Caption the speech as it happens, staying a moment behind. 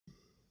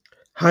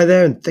Hi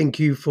there, and thank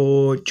you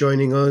for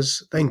joining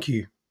us. Thank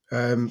you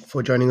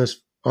for joining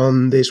us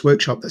on this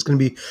workshop that's going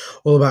to be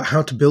all about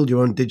how to build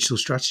your own digital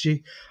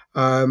strategy.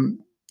 Um,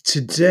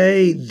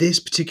 Today, this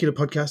particular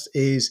podcast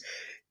is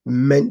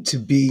meant to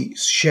be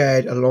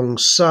shared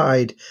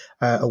alongside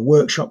a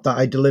workshop that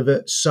I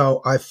deliver.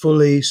 So I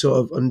fully sort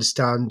of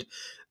understand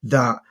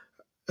that.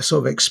 I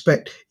sort of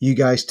expect you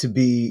guys to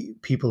be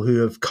people who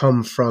have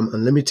come from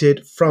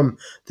Unlimited, from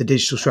the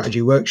digital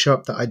strategy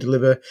workshop that I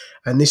deliver.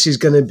 And this is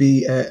going to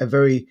be a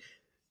very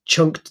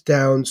chunked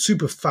down,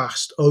 super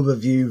fast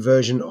overview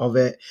version of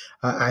it.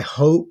 I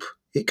hope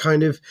it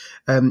kind of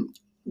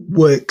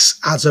works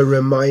as a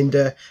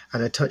reminder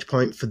and a touch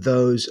point for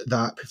those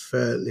that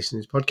prefer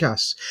listening to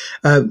podcasts.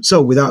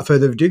 So without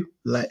further ado,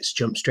 let's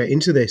jump straight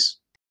into this.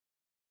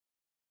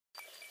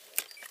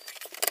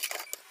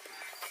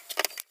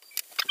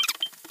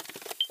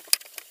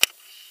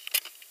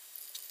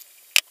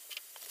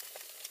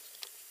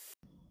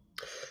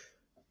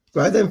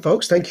 Right then,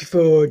 folks, thank you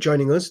for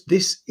joining us.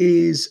 This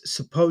is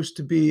supposed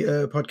to be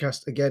a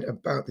podcast again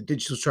about the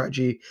digital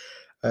strategy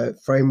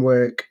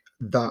framework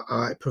that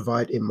I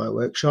provide in my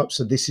workshop.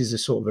 So this is a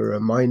sort of a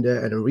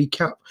reminder and a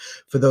recap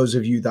for those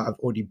of you that have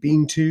already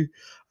been to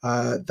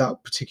that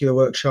particular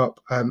workshop.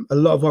 A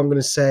lot of what I'm going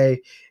to say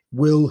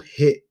will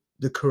hit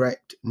the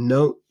correct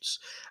notes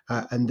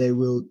and they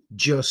will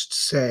just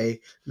say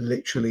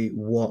literally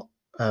what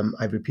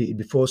I've repeated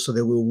before, so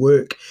they will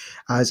work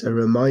as a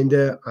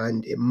reminder,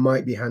 and it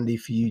might be handy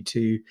for you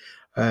to,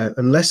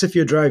 unless if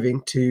you're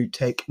driving, to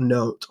take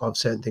note of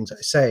certain things that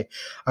I say.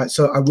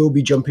 So I will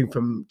be jumping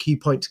from key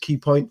point to key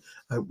point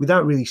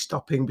without really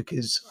stopping,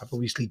 because I've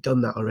obviously done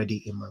that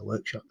already in my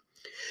workshop.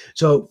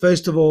 So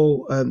first of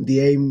all, the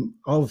aim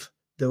of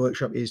the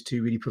workshop is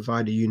to really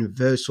provide a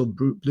universal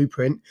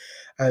blueprint.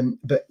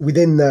 But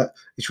within that,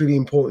 it's really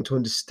important to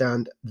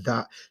understand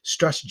that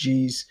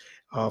strategies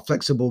are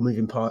flexible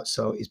moving parts.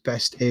 So it's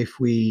best if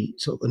we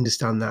sort of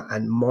understand that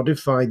and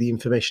modify the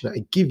information that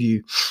I give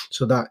you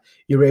so that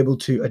you're able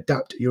to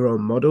adapt your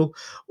own model.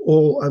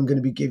 All I'm going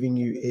to be giving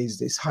you is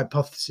this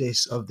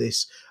hypothesis of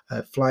this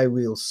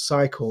flywheel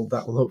cycle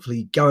that will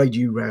hopefully guide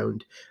you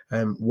around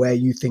where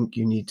you think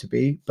you need to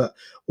be. But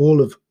all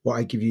of what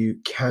I give you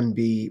can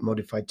be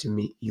modified to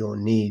meet your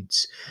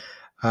needs.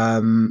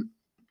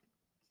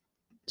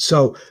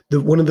 So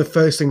one of the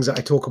first things that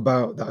I talk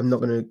about that I'm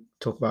not going to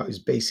talk about is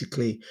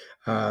basically,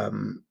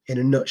 in a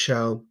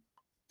nutshell,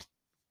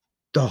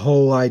 the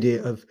whole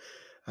idea of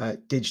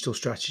digital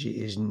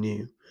strategy is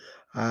new.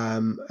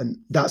 And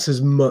that's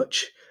as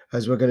much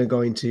as we're going to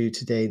go into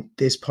today in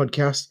this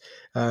podcast.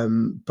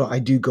 But I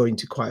do go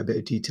into quite a bit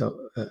of detail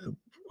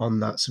on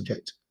that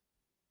subject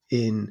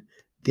in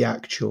the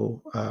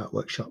actual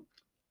workshop.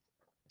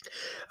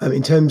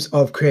 In terms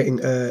of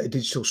creating a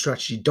digital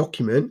strategy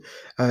document,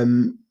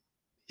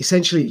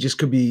 essentially it just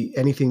could be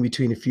anything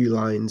between a few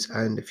lines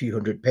and a few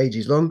hundred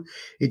pages long.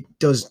 It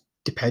does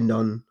depend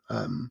on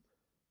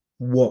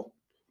what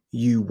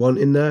you want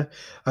in there.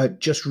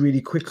 Just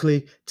really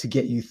quickly to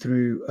get you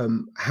through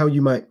how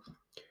you might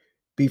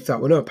beef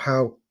that one up,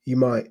 how you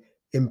might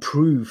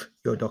improve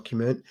your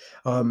document.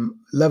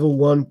 Level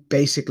one,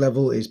 basic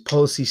level, is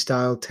policy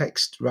style,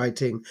 text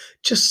writing,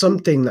 just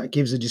something that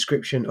gives a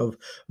description of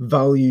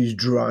values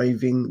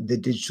driving the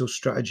digital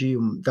strategy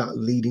and that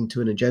leading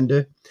to an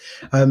agenda.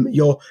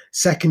 Your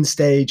second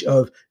stage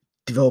of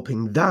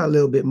developing that a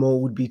little bit more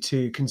would be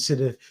to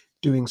consider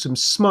doing some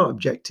smart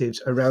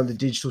objectives around the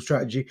digital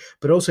strategy,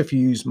 but also if you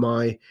use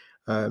my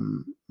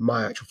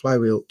actual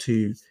flywheel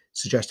to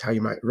suggest how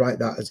you might write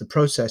that as a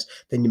process,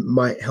 then it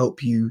might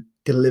help you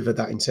deliver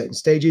that in certain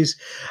stages.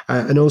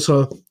 And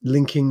also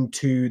linking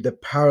to the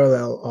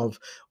parallel of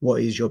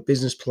what is your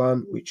business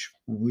plan, which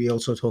we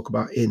also talk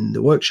about in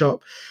the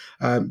workshop.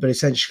 But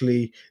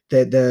essentially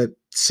they're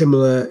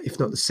similar, if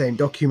not the same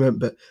document,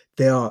 but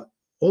they are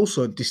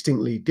also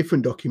distinctly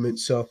different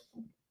documents. So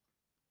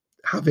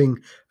having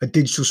a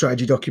digital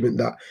strategy document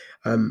that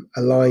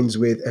aligns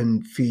with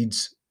and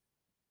feeds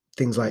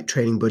things like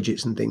training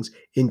budgets and things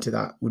into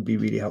that would be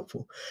really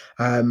helpful.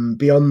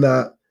 Beyond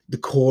that, the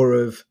core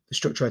of the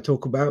structure I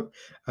talk about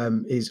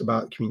is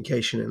about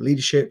communication and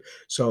leadership.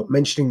 So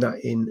mentioning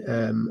that in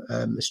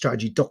a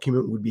strategy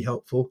document would be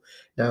helpful.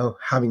 Now,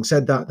 having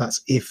said that,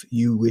 that's if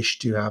you wish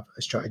to have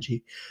a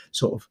strategy,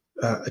 sort of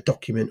a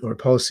document or a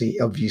policy.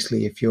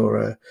 Obviously, if you're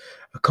a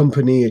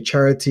company, a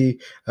charity,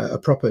 a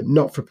proper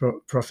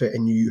not-for-profit,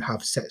 and you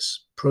have set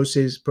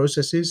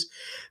processes,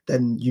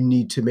 then you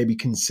need to maybe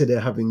consider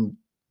having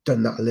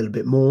done that a little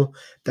bit more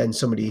than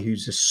somebody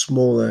who's a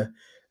smaller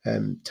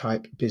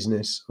type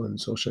business or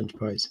social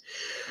enterprise.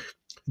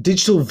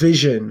 Digital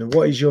vision.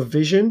 What is your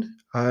vision?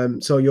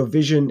 So your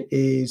vision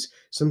is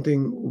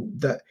something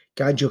that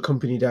guides your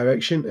company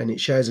direction, and it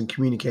shares and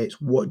communicates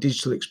what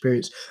digital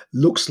experience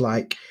looks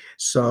like.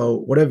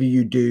 So whatever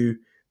you do,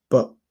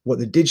 but what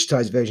the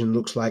digitized version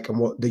looks like and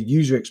what the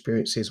user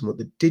experience is and what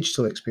the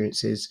digital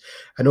experience is,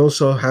 and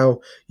also how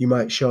you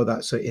might show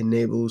that so it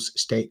enables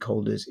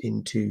stakeholders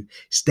into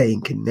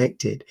staying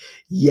connected.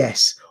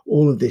 Yes,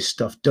 all of this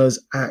stuff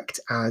does act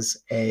as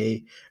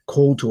a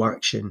call to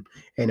action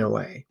in a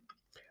way.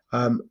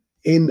 Um,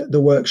 in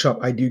the workshop,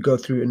 I do go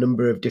through a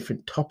number of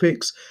different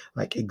topics,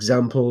 like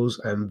examples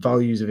and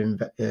values of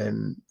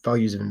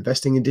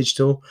investing in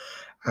digital,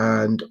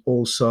 and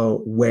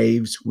also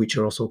waves, which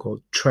are also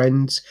called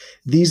trends.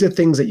 These are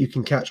things that you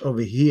can catch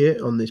over here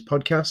on this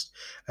podcast,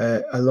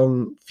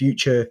 along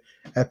future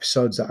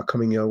episodes that are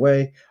coming your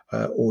way,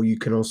 or you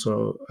can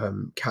also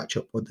catch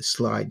up with the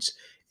slides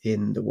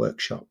in the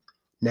workshop.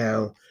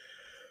 Now,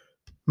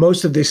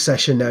 most of this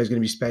session now is going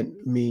to be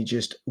spent me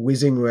just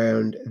whizzing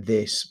around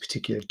this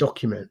particular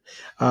document,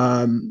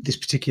 this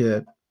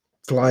particular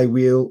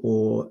flywheel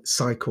or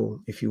cycle,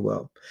 if you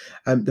will.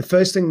 The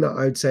first thing that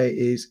I would say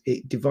is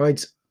it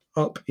divides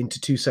up into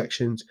two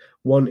sections.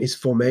 One is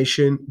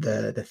formation,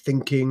 the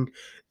thinking,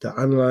 the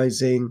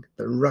analyzing,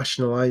 the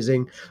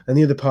rationalizing, and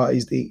the other part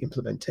is the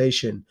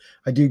implementation.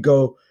 I do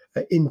go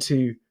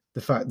into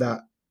the fact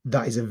that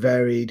that is a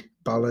varied,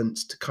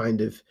 balanced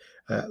kind of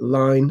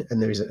line,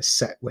 and there is a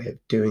set way of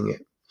doing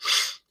it.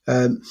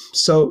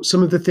 So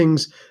some of the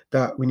things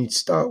that we need to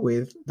start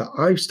with, that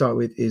I start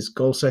with, is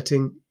goal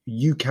setting.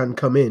 You can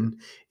come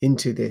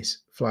into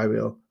this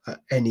flywheel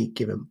at any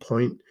given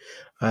point,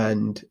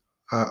 and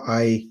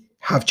I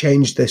have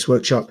changed this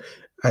workshop,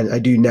 and I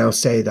do now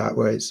say that,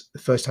 whereas the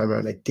first time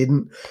around I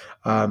didn't.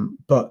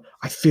 But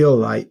I feel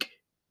like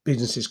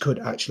businesses could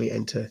actually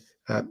enter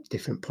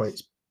different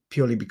points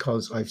purely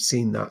because I've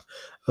seen that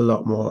a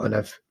lot more and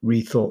I've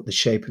rethought the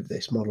shape of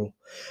this model.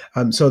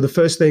 So the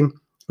first thing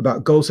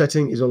about goal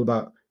setting is all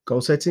about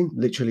goal setting,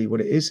 literally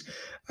what it is,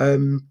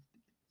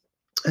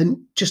 and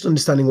just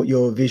understanding what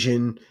your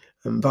vision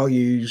and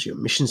values, your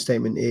mission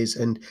statement is,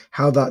 and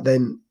how that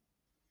then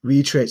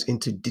reiterates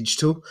into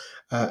digital,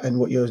 and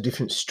what your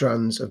different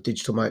strands of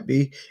digital might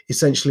be.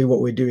 Essentially,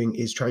 what we're doing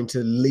is trying to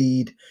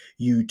lead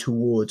you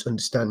towards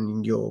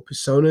understanding your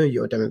persona,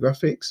 your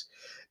demographics.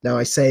 Now,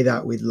 I say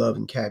that with love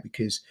and care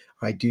because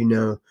I do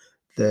know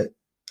that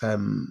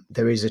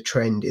there is a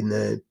trend in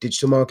the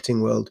digital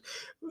marketing world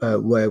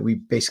where we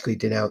basically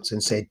denounce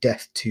and say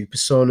death to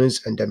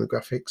personas and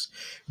demographics.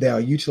 They are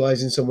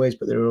utilized in some ways,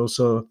 but they're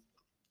also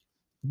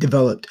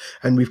developed,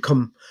 and we've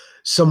come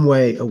some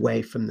way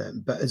away from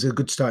them. But as a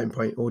good starting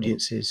point,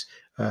 audiences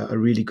are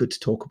really good to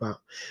talk about.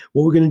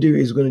 What we're going to do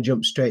is we're going to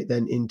jump straight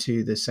then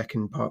into the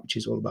second part, which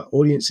is all about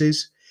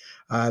audiences.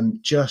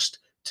 Just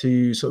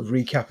to sort of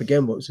recap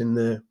again what was in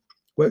the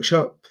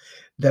workshop,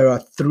 there are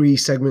three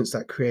segments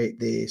that create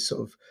the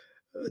sort of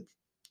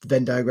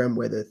Venn diagram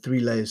where the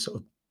three layers sort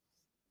of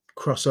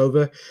cross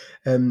over.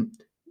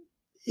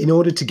 In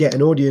order to get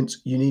an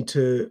audience, you need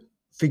to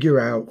figure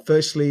out,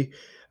 firstly,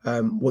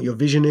 what your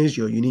vision is,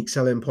 your unique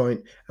selling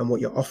point, and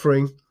what you're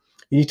offering.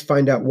 You need to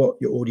find out what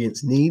your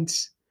audience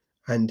needs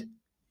and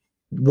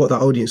what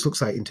that audience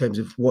looks like in terms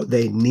of what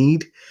they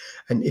need,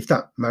 and if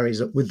that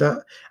marries up with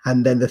that.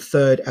 And then the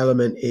third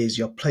element is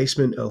your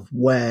placement of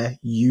where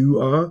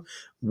you are,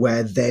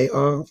 where they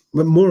are,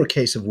 but more a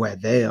case of where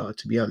they are,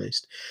 to be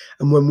honest.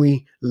 And when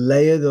we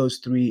layer those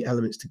three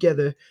elements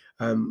together,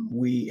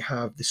 we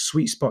have the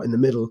sweet spot in the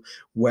middle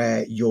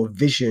where your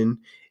vision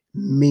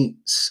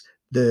meets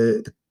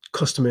the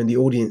customer and the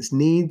audience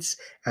needs,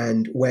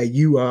 and where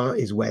you are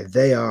is where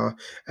they are,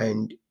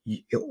 and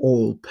it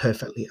all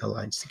perfectly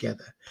aligns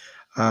together.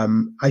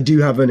 I do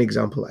have an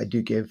example I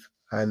do give,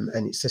 and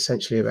it's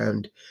essentially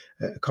around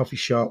a coffee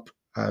shop,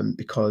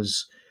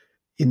 because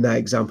in that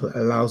example, it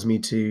allows me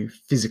to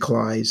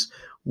physicalize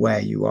where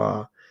you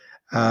are.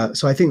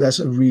 So I think that's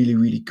a really,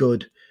 really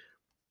good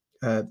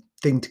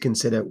thing to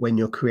consider when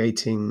you're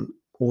creating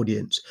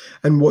audience.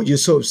 And what you're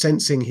sort of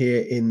sensing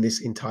here in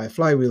this entire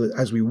flywheel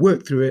as we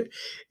work through it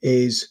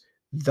is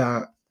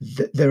that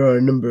there are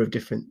a number of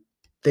different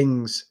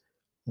things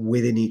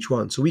within each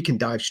one. So we can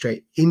dive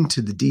straight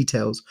into the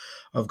details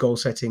of goal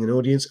setting and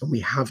audience, and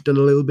we have done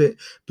a little bit,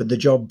 but the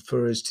job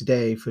for us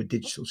today for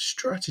digital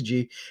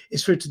strategy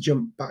is for it to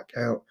jump back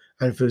out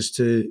and for us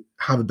to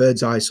have a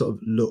bird's eye sort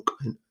of look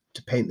and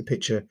to paint the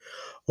picture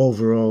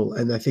overall.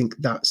 And I think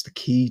that's the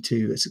key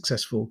to a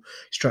successful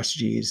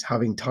strategy, is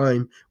having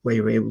time where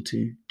you're able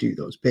to do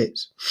those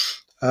bits.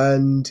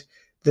 And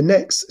the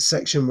next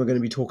section we're going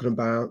to be talking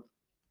about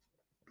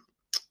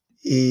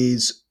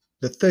is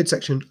the third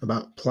section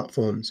about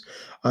platforms.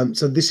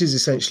 So this is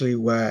essentially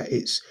where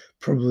it's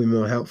probably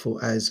more helpful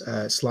as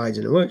slides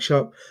in a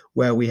workshop,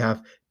 where we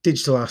have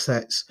digital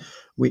assets,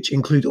 which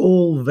include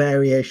all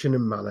variation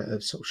and manner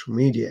of social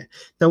media.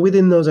 Now,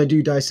 within those, I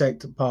do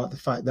dissect apart the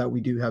fact that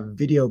we do have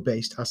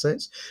video-based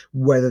assets,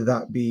 whether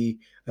that be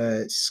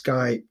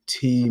Skype,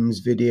 Teams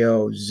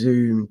video,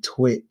 Zoom,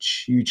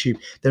 Twitch, YouTube.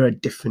 There are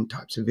different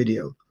types of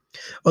video.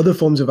 Other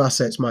forms of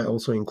assets might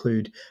also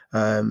include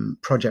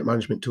project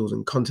management tools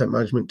and content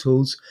management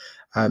tools.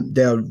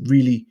 They are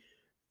really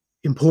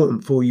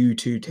important for you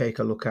to take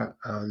a look at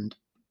and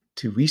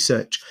to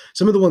research.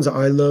 Some of the ones that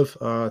I love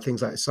are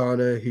things like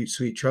Asana,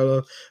 Hootsuite,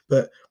 Trello,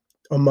 but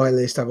on my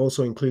list, I've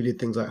also included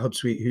things like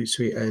HubSuite,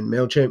 Hootsuite, and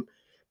MailChimp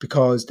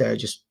because they're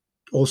just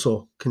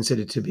also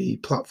considered to be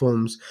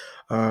platforms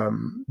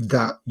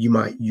that you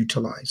might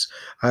utilize.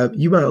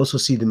 You might also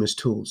see them as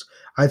tools.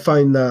 I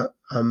find that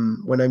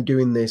when I'm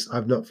doing this,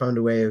 I've not found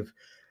a way of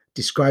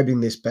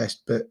describing this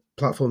best, but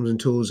platforms and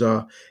tools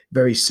are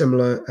very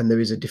similar, and there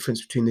is a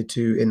difference between the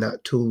two in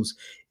that tools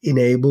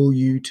enable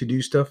you to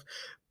do stuff.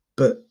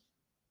 But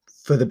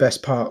for the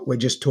best part, we're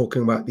just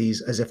talking about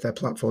these as if they're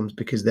platforms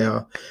because they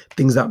are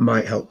things that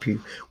might help you.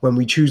 When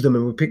we choose them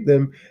and we pick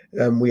them,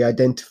 we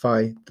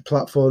identify the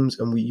platforms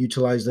and we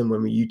utilize them.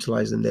 When we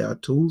utilize them, they are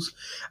tools.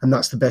 And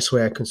that's the best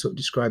way I can sort of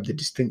describe the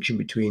distinction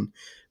between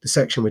the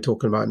section we're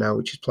talking about now,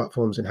 which is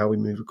platforms, and how we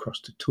move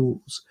across to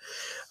tools.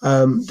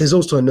 There's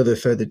also another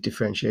further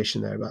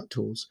differentiation there about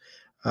tools,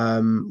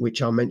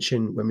 which I'll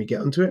mention when we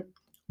get onto it.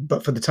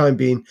 But for the time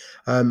being,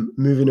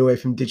 moving away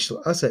from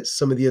digital assets,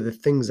 some of the other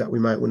things that we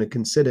might want to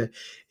consider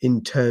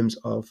in terms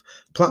of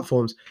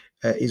platforms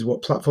is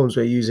what platforms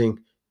we're using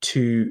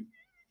to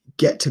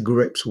get to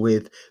grips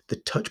with the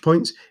touch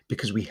points,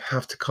 because we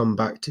have to come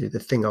back to the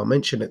thing I'll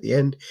mention at the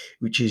end,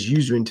 which is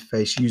user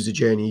interface, user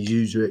journey,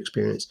 user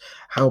experience,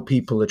 how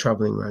people are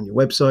traveling around your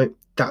website.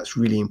 That's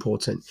really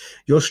important.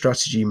 Your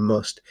strategy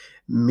must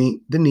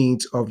meet the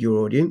needs of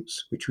your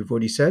audience, which we've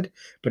already said,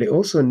 but it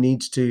also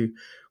needs to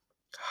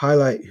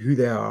highlight who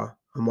they are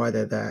and why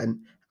they're there, and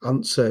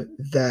answer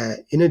their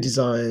inner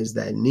desires,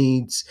 their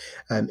needs.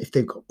 If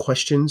they've got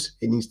questions,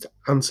 it needs to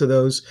answer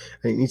those,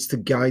 and it needs to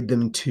guide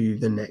them to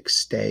the next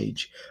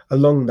stage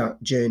along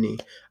that journey.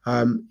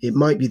 It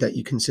might be that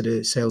you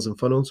consider sales and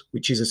funnels,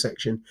 which is a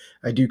section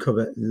I do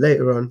cover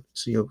later on,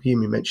 so you'll hear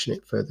me mention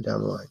it further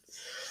down the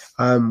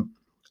line.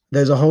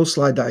 There's a whole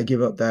slide that I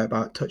give up there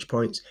about touch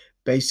points.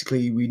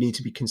 Basically, we need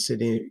to be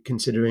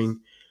considering,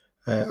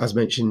 as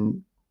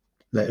mentioned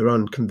later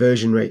on,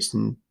 conversion rates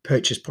and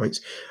purchase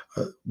points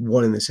are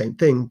one and the same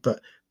thing,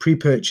 but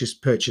pre-purchase,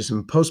 purchase,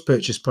 and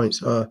post-purchase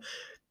points are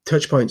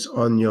touch points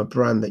on your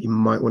brand that you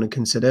might want to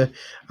consider.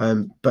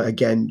 But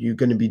again, you're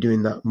going to be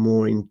doing that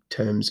more in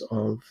terms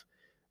of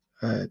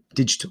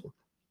digital.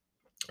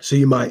 So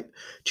you might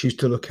choose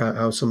to look at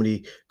how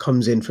somebody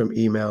comes in from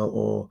email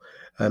or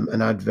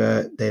an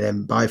advert, they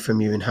then buy from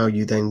you, and how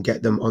you then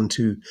get them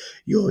onto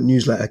your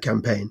newsletter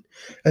campaign.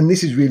 And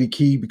this is really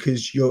key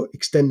because you're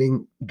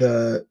extending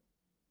the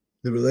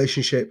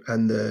relationship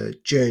and the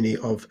journey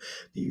of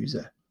the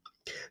user.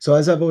 So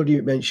as I've already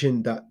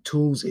mentioned, that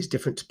tools is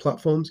different to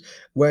platforms.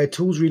 Where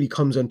tools really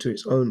comes onto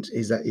its own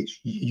is that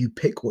you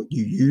pick what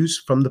you use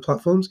from the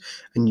platforms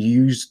and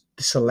use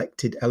the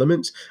selected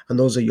elements, and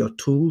those are your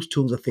tools.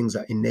 Tools are things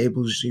that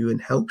enables you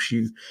and helps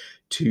you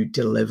to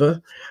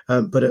deliver,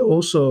 but it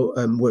also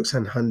works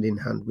hand in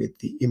hand with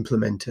the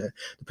implementer,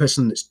 the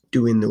person that's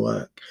doing the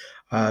work.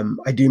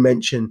 I do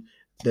mention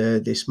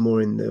this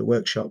more in the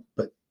workshop,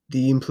 but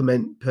the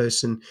implement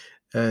person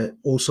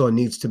also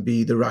needs to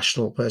be the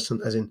rational person,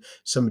 as in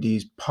somebody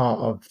who's part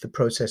of the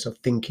process of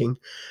thinking.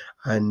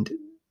 And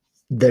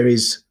there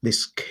is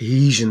this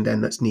cohesion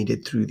then that's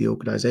needed through the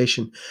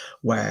organization,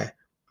 where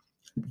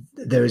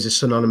there is a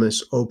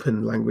synonymous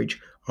open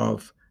language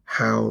of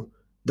how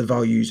the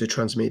values are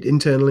transmitted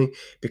internally,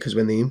 because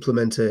when the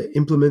implementer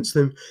implements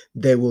them,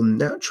 they will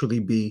naturally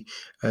be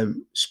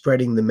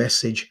spreading the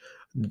message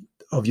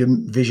of your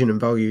vision and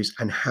values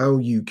and how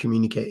you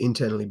communicate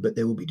internally, but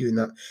they will be doing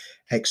that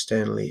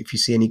externally. If you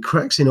see any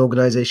cracks in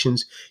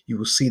organizations, you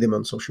will see them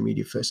on social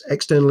media first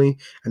externally,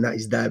 and that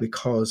is there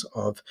because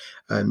of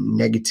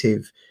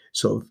negative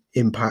sort of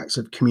impacts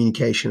of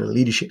communication and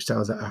leadership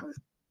styles that are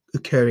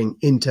occurring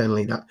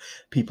internally that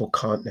people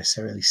can't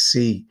necessarily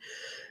see.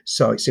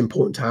 So it's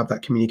important to have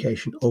that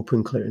communication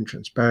open, clear, and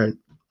transparent.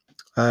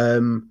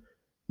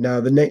 Now,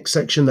 the next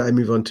section that I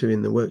move on to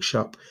in the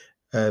workshop,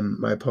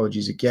 my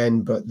apologies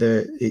again, but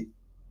it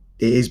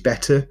is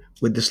better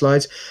with the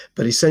slides.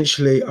 But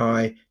essentially,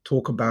 I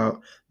talk about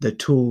the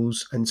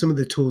tools, and some of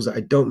the tools that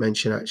I don't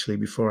mention actually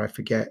before I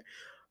forget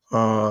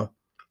are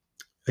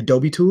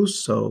Adobe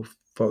tools, so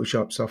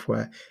Photoshop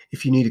software.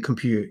 If you need a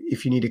computer,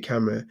 if you need a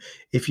camera,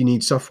 if you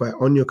need software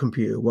on your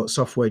computer, what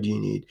software do you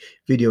need?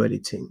 Video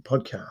editing,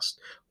 podcast,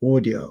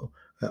 audio.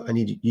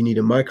 You need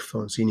a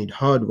microphone, so you need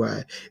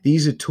hardware.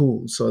 These are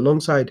tools. So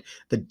alongside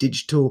the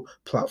digital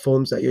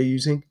platforms that you're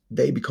using,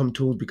 they become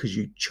tools because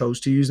you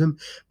chose to use them,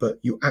 but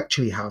you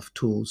actually have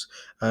tools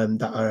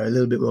that are a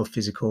little bit more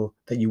physical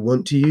that you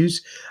want to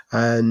use.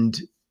 And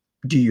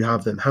do you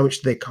have them? How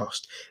much do they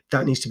cost?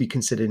 That needs to be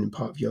considered in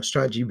part of your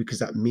strategy, because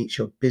that meets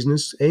your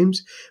business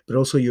aims, but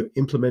also your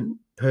implement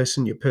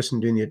person, your person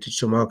doing your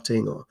digital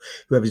marketing, or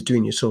whoever's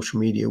doing your social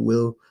media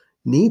will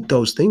need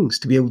those things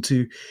to be able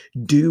to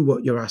do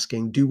what you're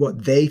asking, do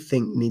what they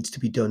think needs to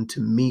be done to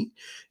meet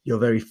your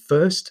very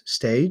first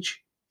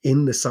stage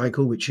in the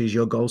cycle, which is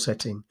your goal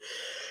setting.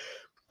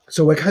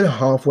 So we're kind of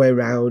halfway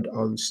around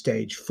on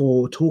stage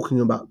 4,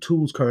 talking about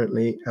tools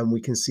currently, and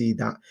we can see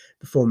that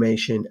the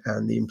formation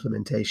and the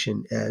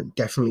implementation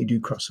definitely do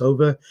cross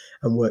over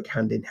and work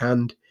hand in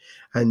hand.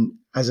 And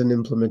as an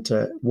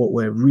implementer, what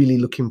we're really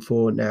looking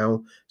for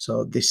now.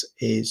 So this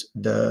is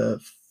the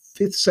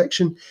fifth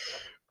section.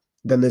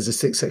 Then there's a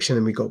sixth section,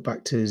 and we go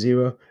back to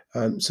zero.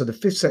 So the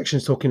fifth section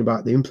is talking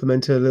about the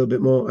implementer a little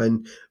bit more,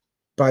 and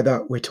by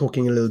that we're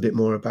talking a little bit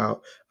more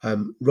about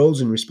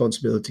roles and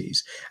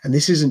responsibilities. And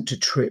this isn't to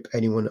trip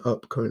anyone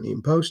up currently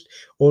in post.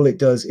 All it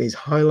does is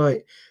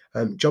highlight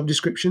job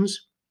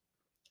descriptions.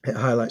 It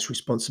highlights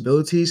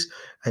responsibilities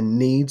and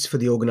needs for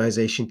the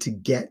organization to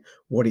get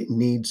what it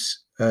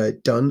needs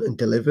done and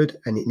delivered,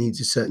 and it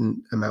needs a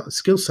certain amount of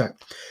skill set.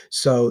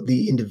 So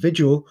the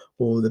individual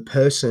or the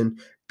person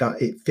that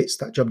it fits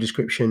that job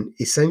description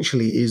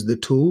essentially is the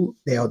tool.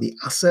 They are the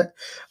asset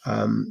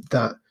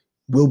that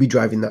will be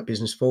driving that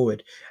business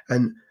forward.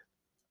 And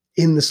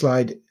in the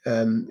slide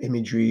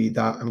imagery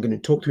that I'm going to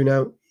talk through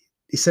now,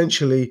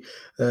 essentially,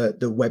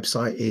 the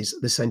website is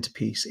the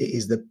centerpiece. It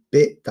is the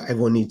bit that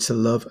everyone needs to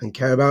love and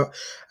care about.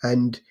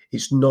 And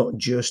it's not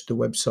just the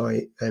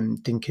website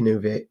thinking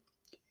of it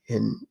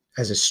in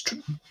as a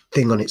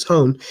thing on its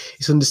own.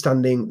 It's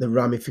understanding the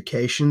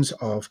ramifications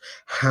of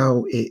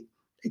how it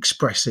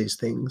expresses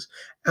things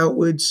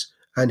outwards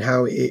and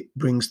how it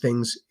brings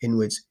things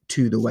inwards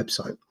to the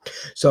website.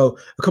 So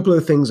a couple of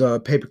the things are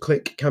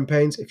pay-per-click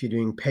campaigns if you're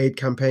doing paid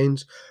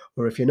campaigns,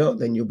 or if you're not,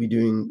 then you'll be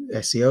doing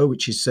SEO,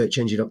 which is search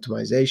engine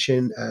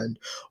optimization, and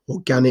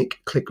organic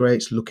click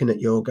rates, looking at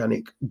your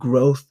organic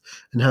growth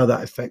and how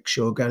that affects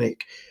your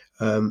organic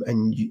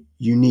and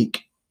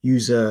unique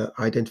user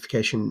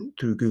identification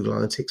through Google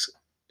Analytics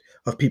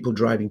of people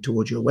driving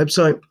towards your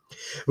website.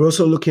 We're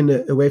also looking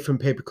at, away from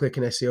pay-per-click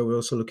and SEO, we're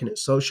also looking at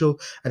social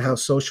and how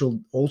social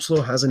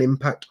also has an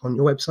impact on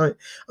your website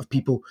of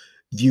people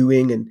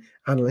viewing and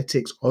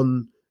analytics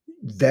on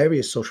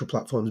various social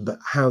platforms, but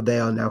how they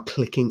are now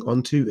clicking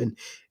onto, and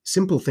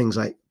simple things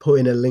like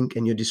putting a link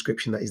in your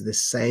description that is the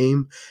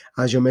same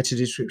as your meta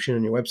description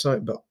on your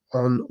website, but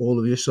on all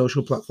of your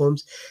social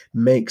platforms,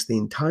 makes the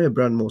entire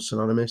brand more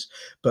synonymous.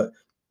 But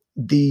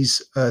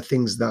these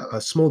things that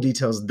are small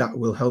details that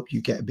will help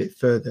you get a bit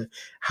further.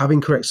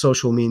 Having correct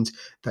social means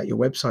that your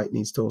website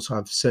needs to also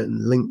have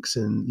certain links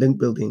and link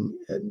building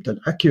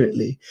done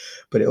accurately,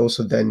 but it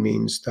also then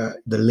means that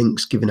the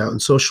links given out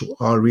on social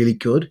are really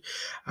good.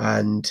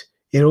 And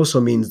it also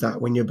means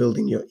that when you're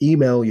building your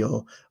email,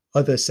 your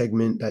other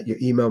segment, that your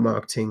email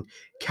marketing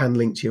can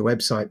link to your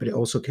website, but it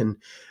also can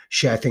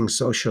share things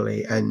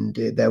socially, and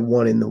they're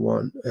one in the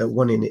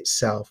one in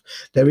itself.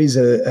 There is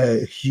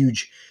a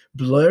huge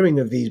blurring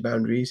of these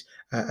boundaries,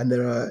 and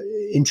there are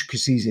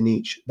intricacies in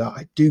each that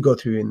I do go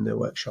through in the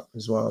workshop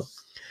as well.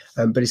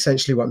 But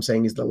essentially what I'm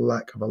saying is the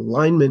lack of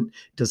alignment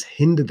does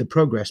hinder the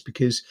progress,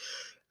 because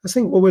I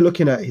think what we're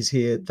looking at is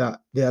here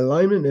that the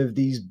alignment of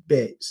these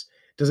bits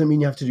doesn't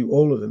mean you have to do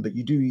all of them, but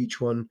you do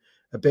each one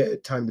a bit at a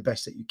time the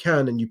best that you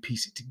can, and you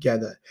piece it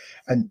together.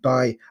 And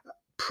by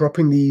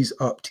propping these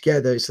up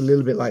together, it's a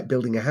little bit like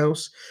building a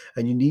house,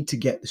 and you need to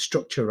get the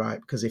structure right,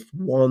 because if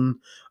one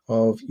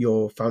of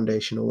your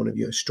foundation or one of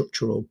your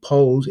structural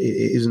poles it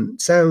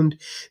isn't sound,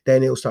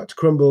 then it'll start to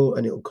crumble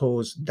and it'll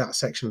cause that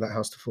section of that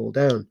house to fall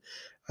down.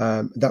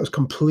 That was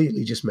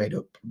completely just made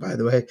up, by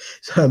the way,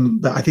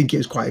 but I think it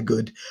was quite a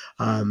good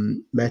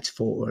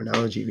metaphor or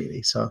analogy,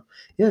 really. So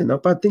yeah,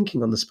 not bad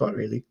thinking on the spot,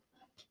 really.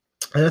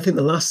 And I think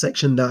the last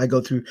section that I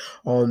go through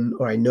on,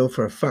 or I know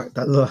for a fact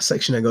that the last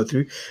section I go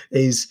through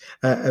is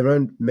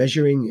around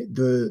measuring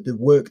the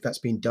work that's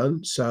been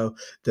done. So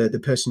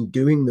the person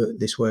doing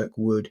this work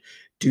would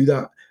do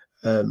that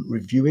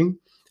reviewing,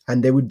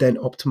 and they would then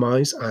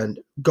optimize and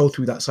go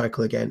through that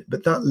cycle again.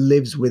 But that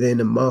lives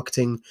within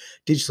a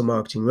digital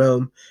marketing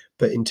realm.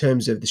 But in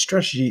terms of the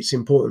strategy, it's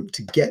important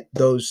to get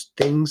those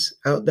things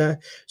out there.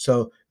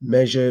 So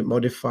measure,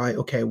 modify,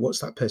 okay, what's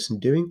that person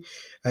doing?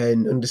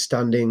 And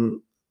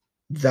understanding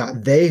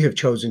that they have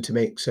chosen to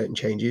make certain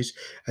changes,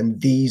 and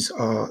these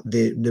are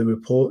the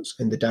reports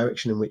and the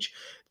direction in which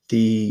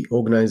the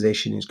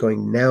organization is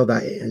going now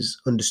that it has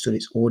understood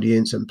its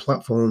audience and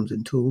platforms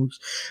and tools,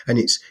 and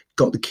it's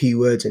got the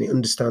keywords and it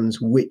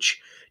understands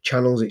which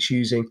channels it's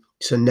using.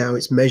 So now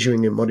it's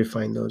measuring and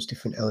modifying those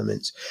different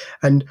elements.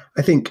 And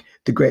I think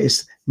the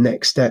greatest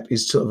next step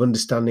is sort of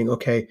understanding,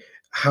 okay,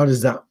 how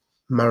does that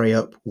marry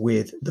up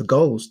with the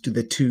goals? Do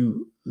the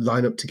two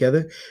line up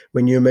together?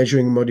 When you're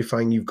measuring and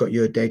modifying, you've got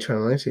your data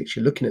analytics,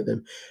 you're looking at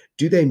them.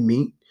 Do they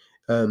meet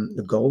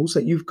the goals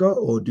that you've got,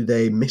 or do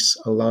they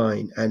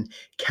misalign? And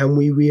can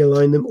we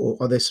realign them, or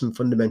are there some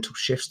fundamental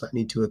shifts that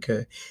need to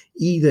occur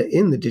either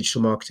in the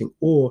digital marketing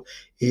or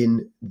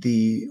in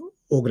the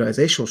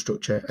organizational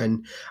structure?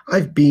 And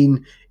I've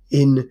been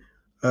in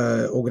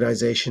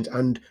organizations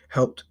and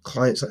helped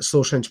clients like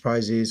social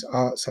enterprises,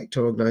 art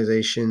sector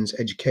organizations,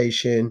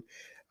 education,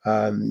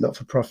 not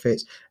for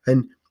profits.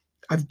 And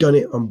I've done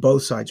it on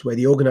both sides, where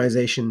the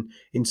organization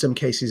in some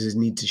cases has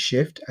need to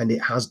shift, and it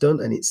has done,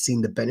 and it's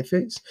seen the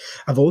benefits.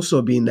 I've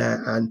also been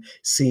there and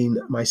seen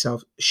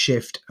myself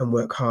shift and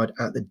work hard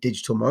at the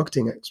digital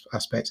marketing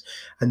aspects,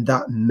 and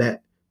that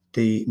met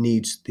the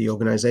needs the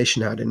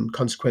organization had, and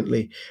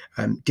consequently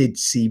did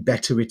see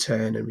better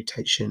return and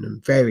retention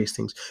and various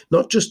things,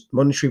 not just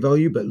monetary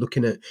value, but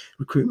looking at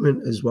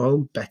recruitment as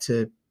well,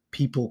 better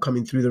people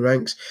coming through the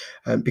ranks,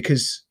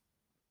 because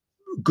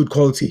good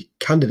quality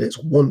candidates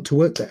want to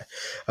work there.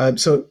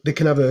 So they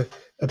can have a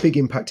big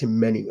impact in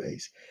many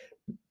ways.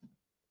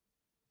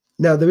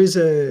 Now, there is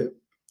a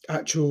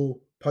actual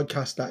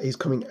podcast that is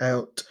coming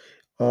out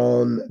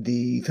on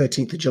the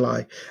 13th of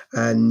July,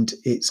 and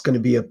it's going to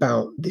be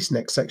about this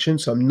next section.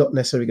 So I'm not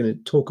necessarily going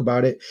to talk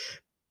about it,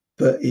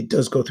 but it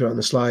does go through on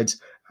the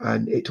slides,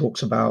 and it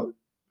talks about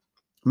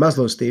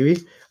Maslow's theory,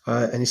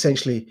 and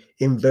essentially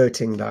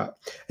inverting that.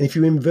 And if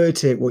you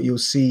invert it, what you'll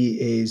see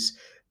is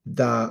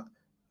that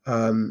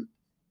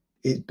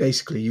it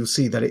basically, you'll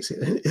see that it's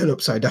an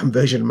upside down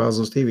version of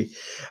Maslow's theory.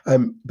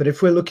 But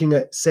if we're looking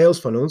at sales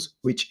funnels,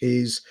 which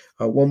is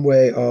one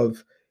way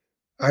of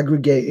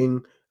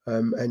aggregating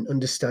and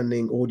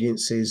understanding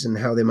audiences and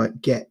how they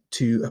might get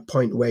to a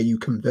point where you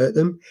convert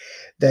them,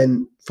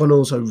 then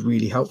funnels are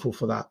really helpful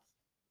for that.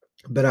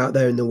 But out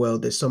there in the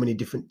world, there's so many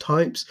different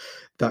types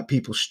that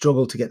people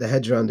struggle to get their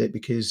heads around it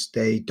because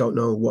they don't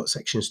know what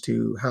sections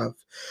to have.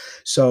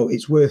 So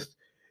it's worth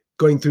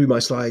going through my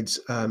slides,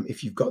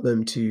 if you've got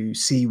them, to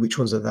see which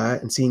ones are there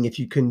and seeing if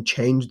you can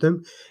change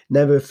them.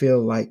 Never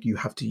feel like you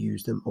have to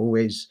use them.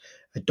 Always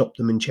adopt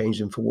them and change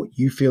them for what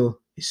you feel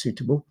is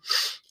suitable,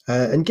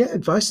 and get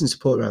advice and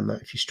support around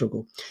that if you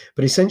struggle.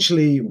 But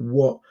essentially,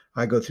 what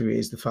I go through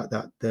is the fact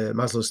that the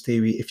Maslow's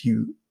theory, if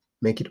you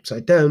make it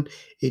upside down,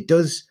 it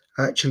does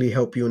actually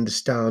help you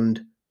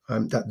understand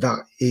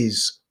that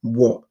is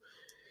what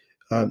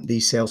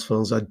these sales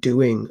funnels are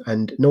doing,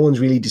 and no one's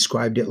really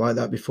described it like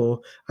that before,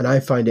 and I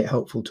find it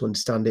helpful to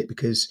understand it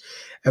because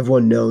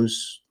everyone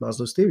knows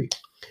Maslow's theory,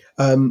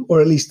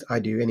 or at least I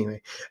do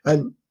anyway.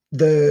 And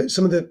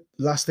some of the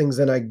last things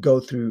that I go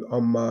through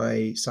on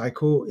my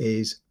cycle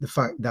is the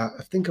fact that,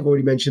 I think I've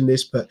already mentioned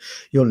this, but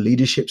your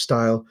leadership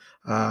style,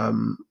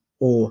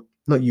 or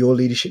not your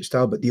leadership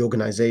style, but the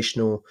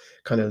organizational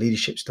kind of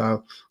leadership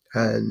style,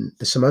 and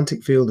the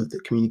semantic field of the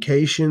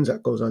communications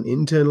that goes on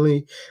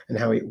internally and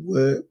how it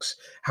works,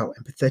 how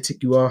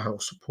empathetic you are, how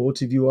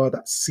supportive you are,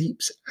 that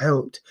seeps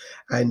out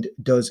and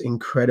does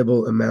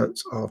incredible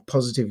amounts of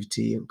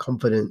positivity and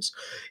confidence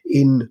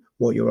in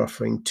what you're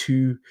offering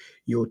to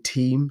your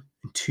team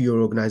and to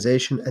your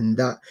organization. And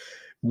that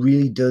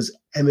really does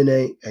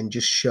emanate and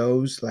just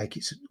shows like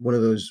it's one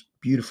of those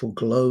beautiful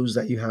glows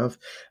that you have,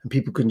 and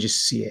people can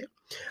just see it.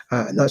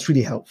 And that's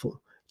really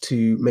helpful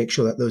to make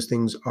sure that those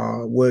things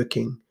are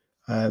working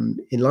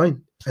in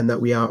line, and that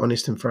we are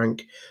honest and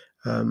frank,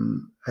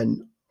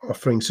 and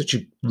offering such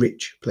a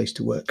rich place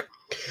to work.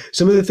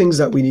 Some of the things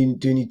that we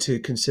do need to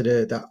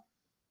consider that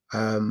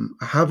I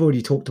have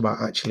already talked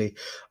about actually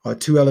are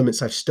two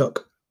elements I've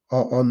stuck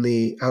on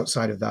the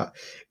outside of that,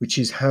 which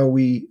is how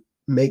we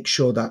make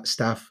sure that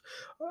staff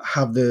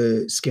have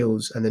the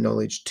skills and the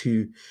knowledge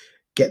to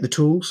get the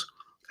tools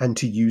and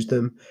to use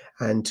them,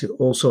 and to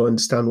also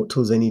understand what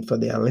tools they need for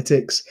the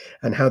analytics,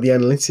 and how the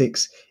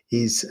analytics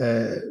is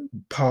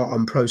part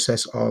and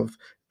process of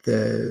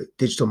the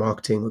digital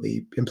marketing or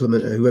the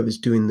implementer, whoever's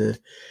doing the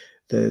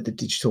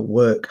digital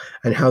work,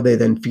 and how they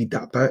then feed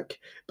that back,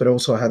 but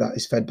also how that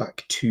is fed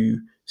back to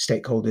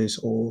stakeholders,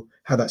 or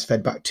how that's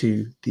fed back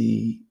to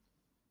the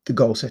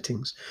goal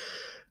settings.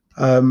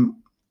 In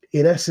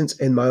essence,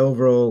 in my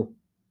overall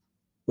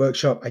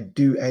workshop, I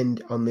do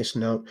end on this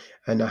note,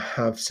 and I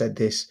have said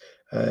this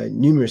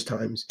numerous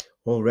times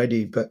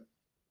already, but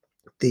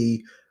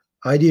the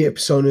idea of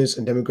personas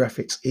and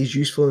demographics is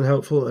useful and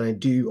helpful, and I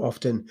do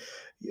often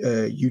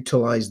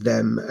utilize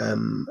them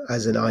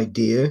as an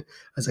idea,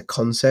 as a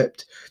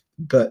concept,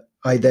 but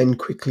I then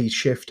quickly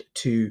shift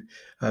to,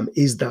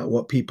 is that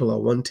what people are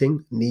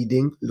wanting,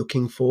 needing,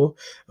 looking for?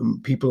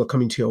 People are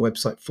coming to your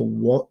website for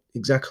what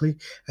exactly?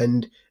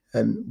 And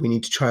we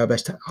need to try our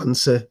best to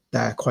answer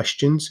their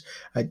questions,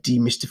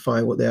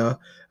 demystify what they are,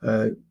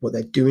 what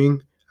they're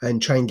doing, and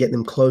try and get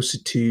them closer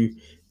to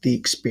the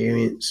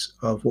experience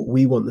of what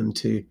we want them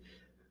to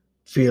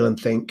feel and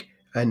think,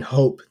 and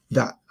hope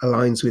that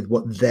aligns with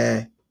what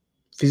their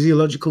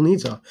physiological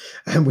needs are,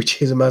 and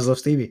which is a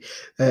Maslow's theory.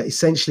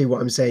 Essentially,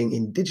 what I'm saying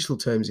in digital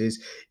terms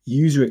is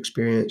user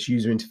experience,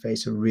 user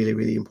interface are really,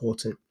 really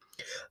important.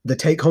 The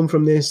take home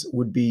from this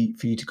would be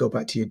for you to go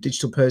back to your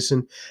digital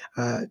person,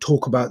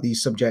 talk about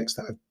these subjects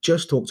that I've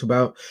just talked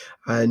about,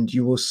 and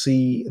you will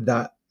see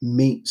that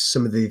meets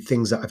some of the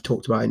things that I've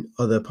talked about in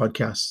other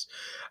podcasts.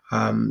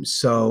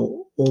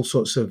 So all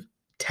sorts of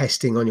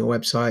testing on your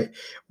website,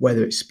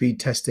 whether it's speed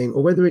testing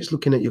or whether it's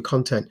looking at your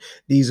content.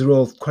 These are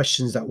all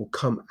questions that will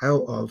come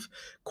out of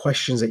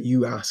questions that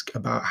you ask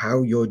about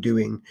how you're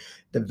doing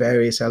the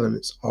various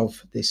elements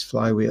of this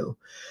flywheel.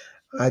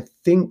 I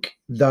think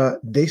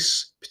that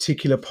this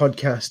particular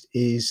podcast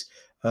is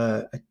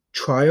a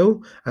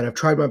trial, and I've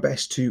tried my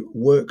best to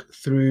work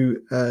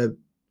through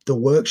the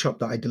workshop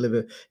that I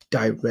deliver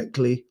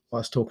directly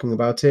whilst talking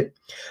about it.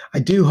 I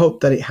do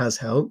hope that it has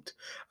helped.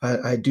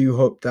 I do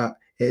hope that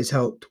it has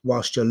helped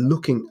whilst you're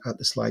looking at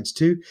the slides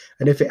too.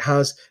 And if it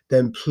has,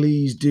 then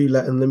please do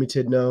let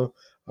Unlimited know.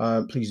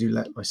 Please do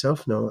let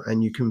myself know,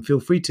 and you can feel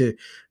free to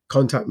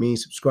contact me,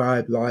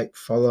 subscribe, like,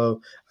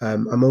 follow.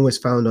 I'm always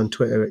found on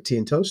Twitter at Tea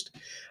and Toast.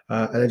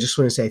 And I just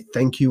want to say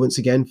thank you once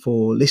again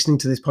for listening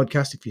to this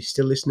podcast, if you're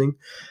still listening.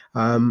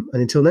 And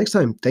until next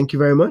time, thank you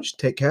very much.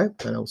 Take care,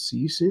 and I'll see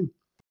you soon.